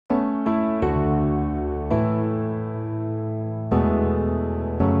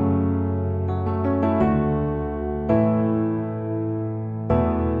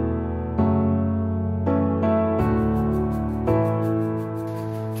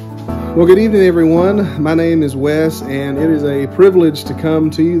Well, good evening, everyone. My name is Wes, and it is a privilege to come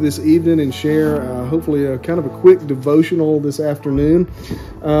to you this evening and share hopefully a kind of a quick devotional this afternoon.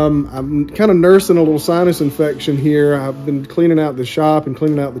 I'm kind of nursing a little sinus infection here. I've been cleaning out the shop and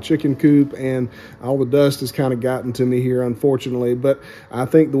cleaning out the chicken coop, and all the dust has kind of gotten to me here, unfortunately, but I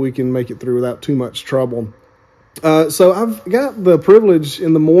think that we can make it through without too much trouble. So I've got the privilege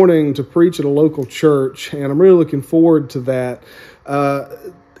in the morning to preach at a local church, and I'm really looking forward to that.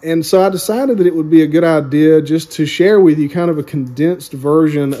 And so I decided that it would be a good idea just to share with you kind of a condensed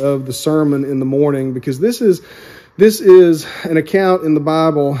version of the sermon in the morning, because this is an account in the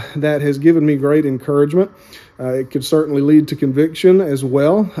Bible that has given me great encouragement. It could certainly lead to conviction as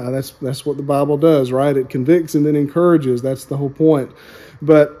well. That's what the Bible does, right? It convicts and then encourages. That's the whole point.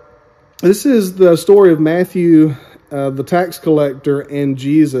 But this is the story of Mathew, the tax collector, and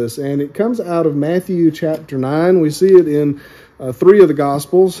Jesus, and it comes out of Matthew chapter 9. We see it in three of the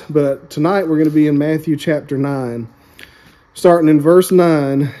Gospels, but tonight we're going to be in Matthew chapter 9, starting in verse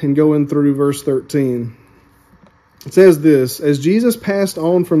 9 and going through verse 13. It says this: As Jesus passed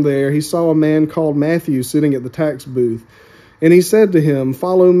on from there, he saw a man called Mathew sitting at the tax booth, and he said to him,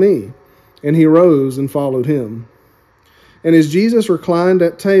 "Follow me." And he rose and followed him. And as Jesus reclined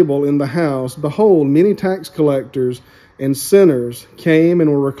at table in the house, behold, many tax collectors and sinners came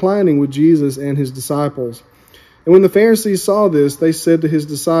and were reclining with Jesus and his disciples. And when the Pharisees saw this, they said to his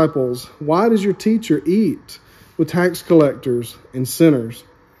disciples, "Why does your teacher eat with tax collectors and sinners?"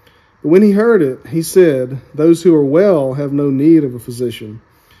 But when he heard it, he said, "Those who are well have no need of a physician,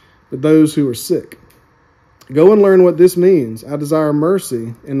 but those who are sick. Go and learn what this means. I desire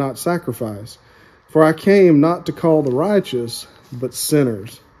mercy and not sacrifice, for I came not to call the righteous, but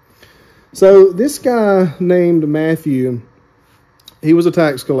sinners." So this guy named Mathew, he was a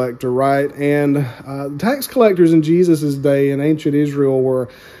tax collector, right? And tax collectors in Jesus' day in ancient Israel were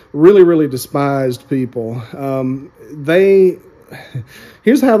really, really despised people.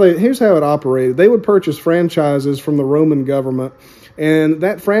 Here's how it operated. They would purchase franchises from the Roman government, and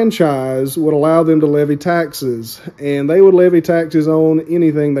that franchise would allow them to levy taxes, and they would levy taxes on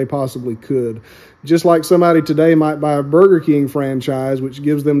anything they possibly could. Just like somebody today might buy a Burger King franchise, which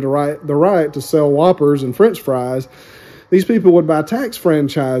gives them the right to sell Whoppers and French fries. These people would buy tax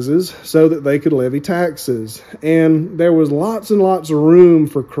franchises so that they could levy taxes. And there was lots and lots of room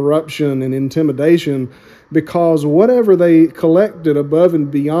for corruption and intimidation, because whatever they collected above and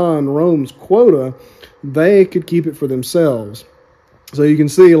beyond Rome's quota, they could keep it for themselves. So you can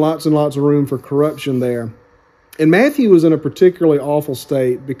see lots and lots of room for corruption there. And Matthew was in a particularly awful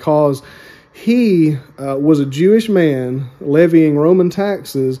state because he was a Jewish man levying Roman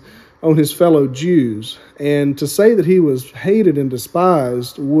taxes on his fellow Jews. And to say that he was hated and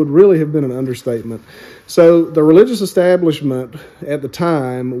despised would really have been an understatement. So the religious establishment at the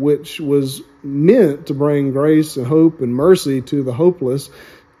time, which was meant to bring grace and hope and mercy to the hopeless,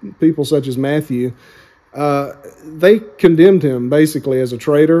 people such as Mathew, they condemned him basically as a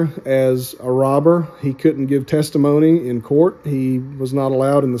traitor, as a robber. He couldn't give testimony in court. He was not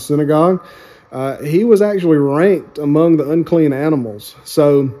allowed in the synagogue. He was actually ranked among the unclean animals.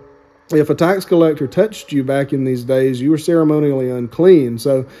 So if a tax collector touched you back in these days, you were ceremonially unclean.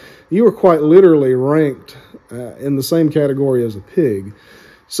 So you were quite literally ranked in the same category as a pig.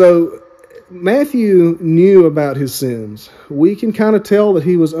 So Mathew knew about his sins. We can kind of tell that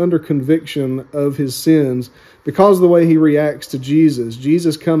he was under conviction of his sins because of the way he reacts to Jesus.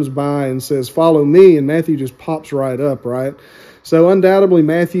 Jesus comes by and says, "Follow me," and Mathew just pops right up, right? So undoubtedly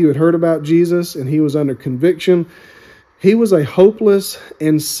Mathew had heard about Jesus and he was under conviction. He was a hopeless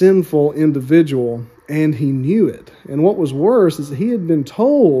and sinful individual, and he knew it. And what was worse is that he had been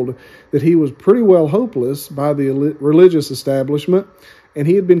told that he was pretty well hopeless by the religious establishment, and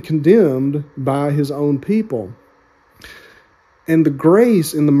he had been condemned by his own people. And the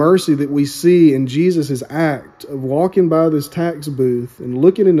grace and the mercy that we see in Jesus' act of walking by this tax booth and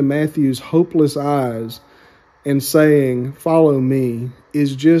looking into Matthew's hopeless eyes and saying, "Follow me,"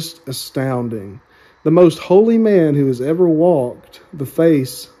 is just astounding. The most holy man who has ever walked the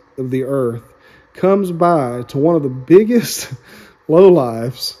face of the earth comes by to one of the biggest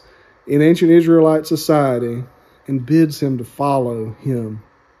lowlifes in ancient Israelite society and bids him to follow him.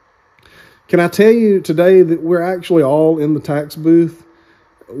 Can I tell you today that we're actually all in the tax booth?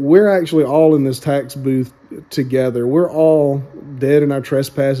 We're actually all in this tax booth together. We're all dead in our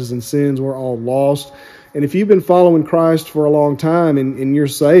trespasses and sins. We're all lost. And if you've been following Christ for a long time and you're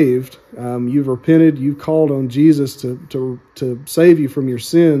saved, you've repented, you've called on Jesus to save you from your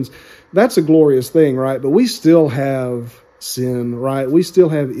sins, that's a glorious thing, right? But we still have sin, right? We still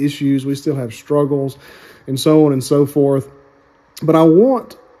have issues, we still have struggles, and so on and so forth. But I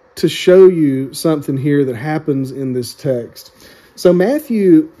want to show you something here that happens in this text. So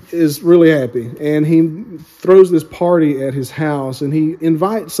Matthew is really happy, and he throws this party at his house, and he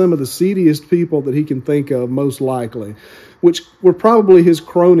invites some of the seediest people that he can think of, most likely, which were probably his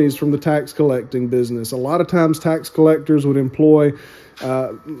cronies from the tax collecting business. A lot of times tax collectors would employ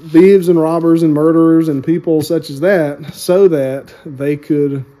thieves and robbers and murderers and people such as that so that they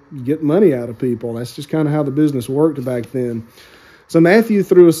could get money out of people. That's just kind of how the business worked back then. So Matthew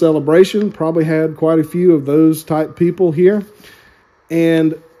threw a celebration, probably had quite a few of those type people here.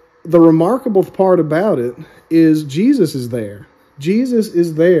 And the remarkable part about it is Jesus is there. Jesus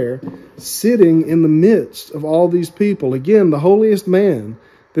is there sitting in the midst of all these people. Again, the holiest man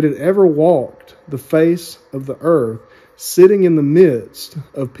that had ever walked the face of the earth, sitting in the midst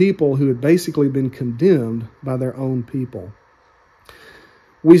of people who had basically been condemned by their own people.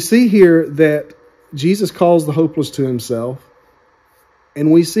 We see here that Jesus calls the hopeless to himself,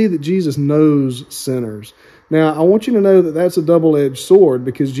 and we see that Jesus knows sinners. Now, I want you to know that that's a double-edged sword,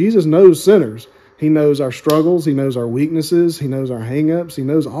 because Jesus knows sinners. He knows our struggles. He knows our weaknesses. He knows our hang-ups. He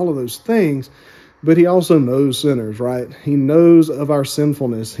knows all of those things, but he also knows sinners, right? He knows of our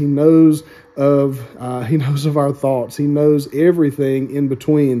sinfulness. He knows of our thoughts. He knows everything in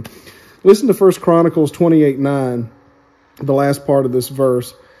between. Listen to 1 Chronicles 28:9, the last part of this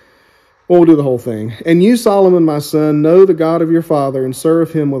verse. Well, we'll do the whole thing. And you, Solomon, my son, know the God of your father and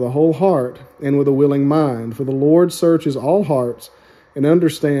serve him with a whole heart and with a willing mind. For the Lord searches all hearts and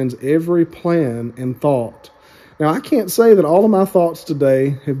understands every plan and thought. Now, I can't say that all of my thoughts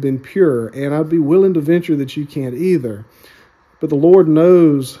today have been pure, and I'd be willing to venture that you can't either. But the Lord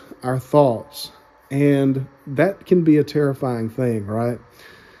knows our thoughts, and that can be a terrifying thing, right?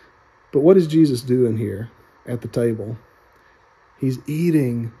 But what is Jesus doing here at the table? He's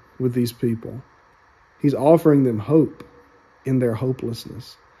eating with these people. He's offering them hope in their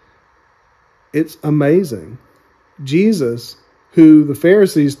hopelessness. It's amazing. Jesus, who the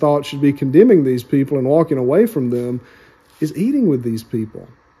Pharisees thought should be condemning these people and walking away from them, is eating with these people.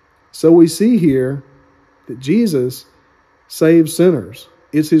 So we see here that Jesus saves sinners.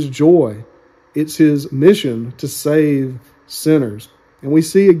 It's his joy. It's his mission to save sinners. And we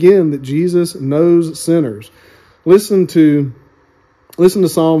see again that Jesus knows sinners. Listen to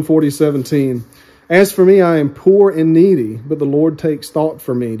Psalm 40:17. As for me, I am poor and needy, but the Lord takes thought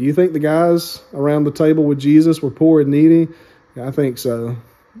for me. Do you think the guys around the table with Jesus were poor and needy? Yeah, I think so.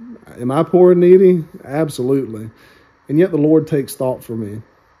 Am I poor and needy? Absolutely. And yet the Lord takes thought for me.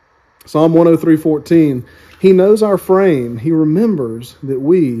 Psalm 103:14. He knows our frame. He remembers that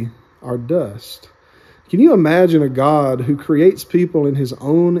we are dust. Can you imagine a God who creates people in his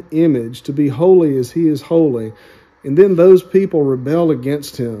own image to be holy as he is holy, and then those people rebel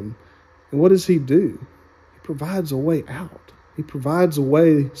against him? And what does he do? He provides a way out. He provides a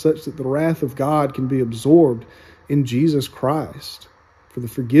way such that the wrath of God can be absorbed in Jesus Christ for the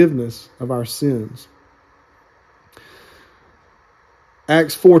forgiveness of our sins.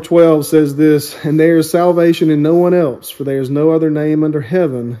 Acts 4:12 says this, and there is salvation in no one else, for there is no other name under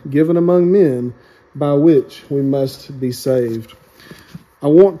heaven given among men by which we must be saved. I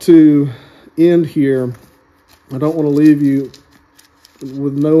want to end here. I don't want to leave you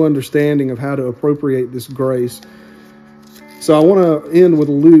with no understanding of how to appropriate this grace. So I want to end with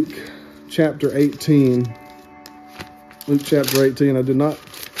Luke chapter 18. Luke chapter 18. I did not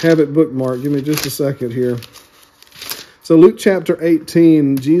have it bookmarked. Give me just a second here. So Luke chapter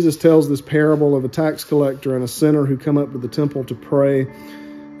 18, Jesus tells this parable of a tax collector and a sinner who come up to the temple to pray.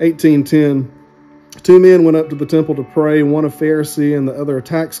 18:10. Two men went up to the temple to pray, one a Pharisee and the other a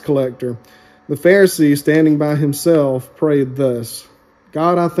tax collector. The Pharisee, standing by himself, prayed thus,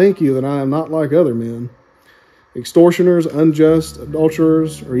 God, I thank you that I am not like other men, extortioners, unjust,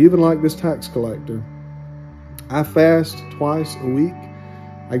 adulterers, or even like this tax collector. I fast twice a week.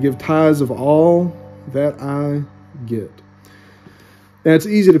 I give tithes of all that I get. Now, it's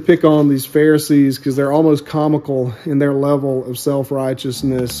easy to pick on these Pharisees because they're almost comical in their level of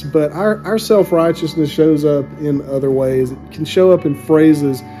self-righteousness. But our self-righteousness shows up in other ways. It can show up in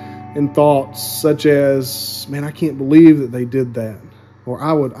phrases and thoughts such as, man, I can't believe that they did that. Or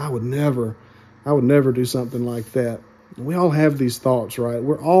I would never do something like that. We all have these thoughts, right?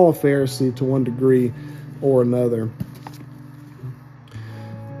 We're all a Pharisee to one degree or another.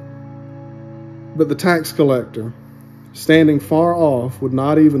 But the tax collector, standing far off, would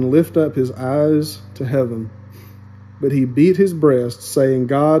not even lift up his eyes to heaven, but he beat his breast, saying,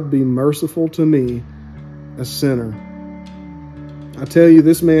 God, be merciful to me, a sinner. I tell you,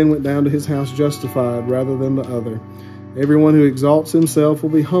 this man went down to his house justified rather than the other. Everyone who exalts himself will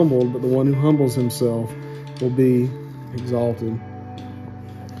be humbled, but the one who humbles himself will be exalted.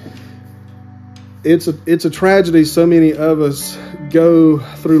 it's a tragedy so many of us go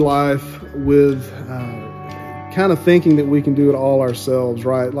through life with kind of thinking that we can do it all ourselves,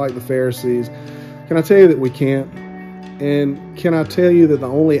 right? Like the Pharisees. Can I tell you that we can't? And can I tell you that the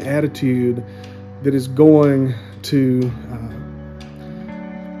only attitude that is going to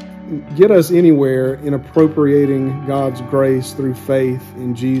get us anywhere in appropriating God's grace through faith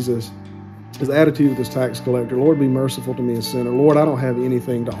in Jesus is the attitude of this tax collector? Lord, be merciful to me, a sinner. Lord, I don't have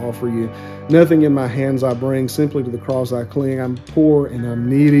anything to offer you. Nothing in my hands I bring, simply to the cross I cling. I'm poor and I'm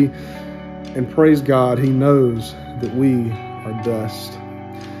needy. And praise God, He knows that we are dust.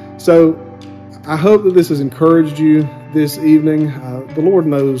 So I hope that this has encouraged you this evening. The Lord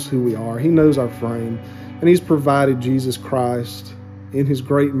knows who we are. He knows our frame. And He's provided Jesus Christ in His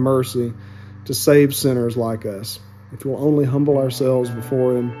great mercy to save sinners like us. If we'll only humble ourselves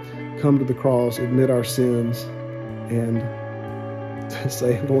before Him, come to the cross, admit our sins, and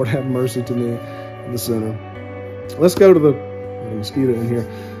say, Lord, have mercy to me, the sinner. Let's go to the mosquito in here.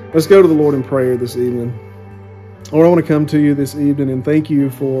 Let's go to the Lord in prayer this evening. Lord, I want to come to you this evening and thank you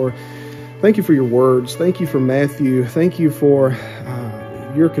for your words. Thank you for Matthew. Thank you for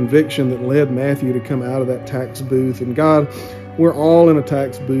your conviction that led Matthew to come out of that tax booth. And God, we're all in a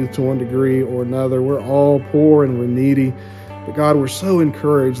tax booth to one degree or another. We're all poor and we're needy. But God, we're so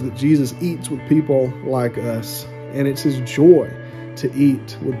encouraged that Jesus eats with people like us. And it's His joy to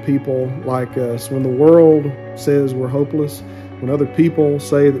eat with people like us. When the world says we're hopeless, when other people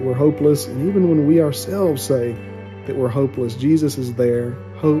say that we're hopeless, and even when we ourselves say that we're hopeless, Jesus is there,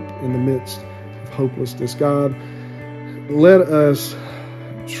 hope in the midst of hopelessness. God, let us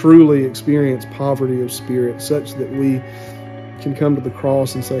truly experience poverty of spirit such that we can come to the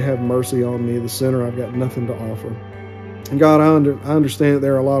cross and say, have mercy on me, the sinner. I've got nothing to offer. And God, I understand that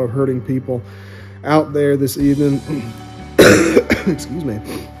there are a lot of hurting people out there this evening. Excuse me.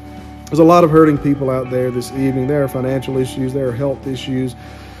 There's a lot of hurting people out there this evening. There are financial issues. There are health issues.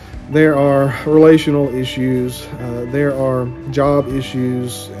 There are relational issues. There are job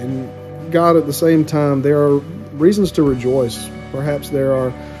issues. And God, at the same time, there are reasons to rejoice. Perhaps there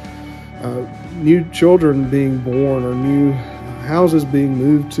are new children being born, or new houses being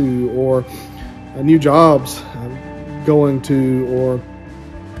moved to, or new jobs going to, or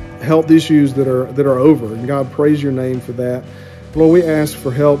health issues that are over. And God, praise your name for that. Lord, we ask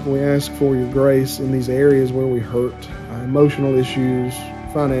for help. We ask for your grace in these areas where we hurt, emotional issues,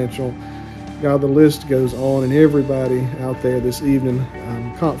 financial. God, the list goes on, and everybody out there this evening,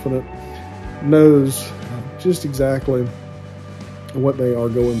 I'm confident, knows just exactly what they are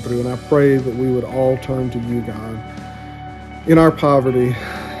going through. And I pray that we would all turn to you, God, in our poverty,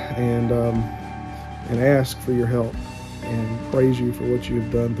 and ask for your help and praise you for what you have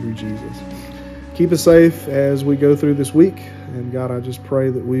done through Jesus. Keep us safe as we go through this week. And God, I just pray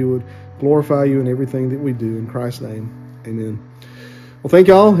that we would glorify you in everything that we do. In Christ's name, amen. Well, thank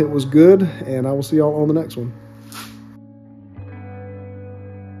y'all. It was good, and I will see y'all on the next one.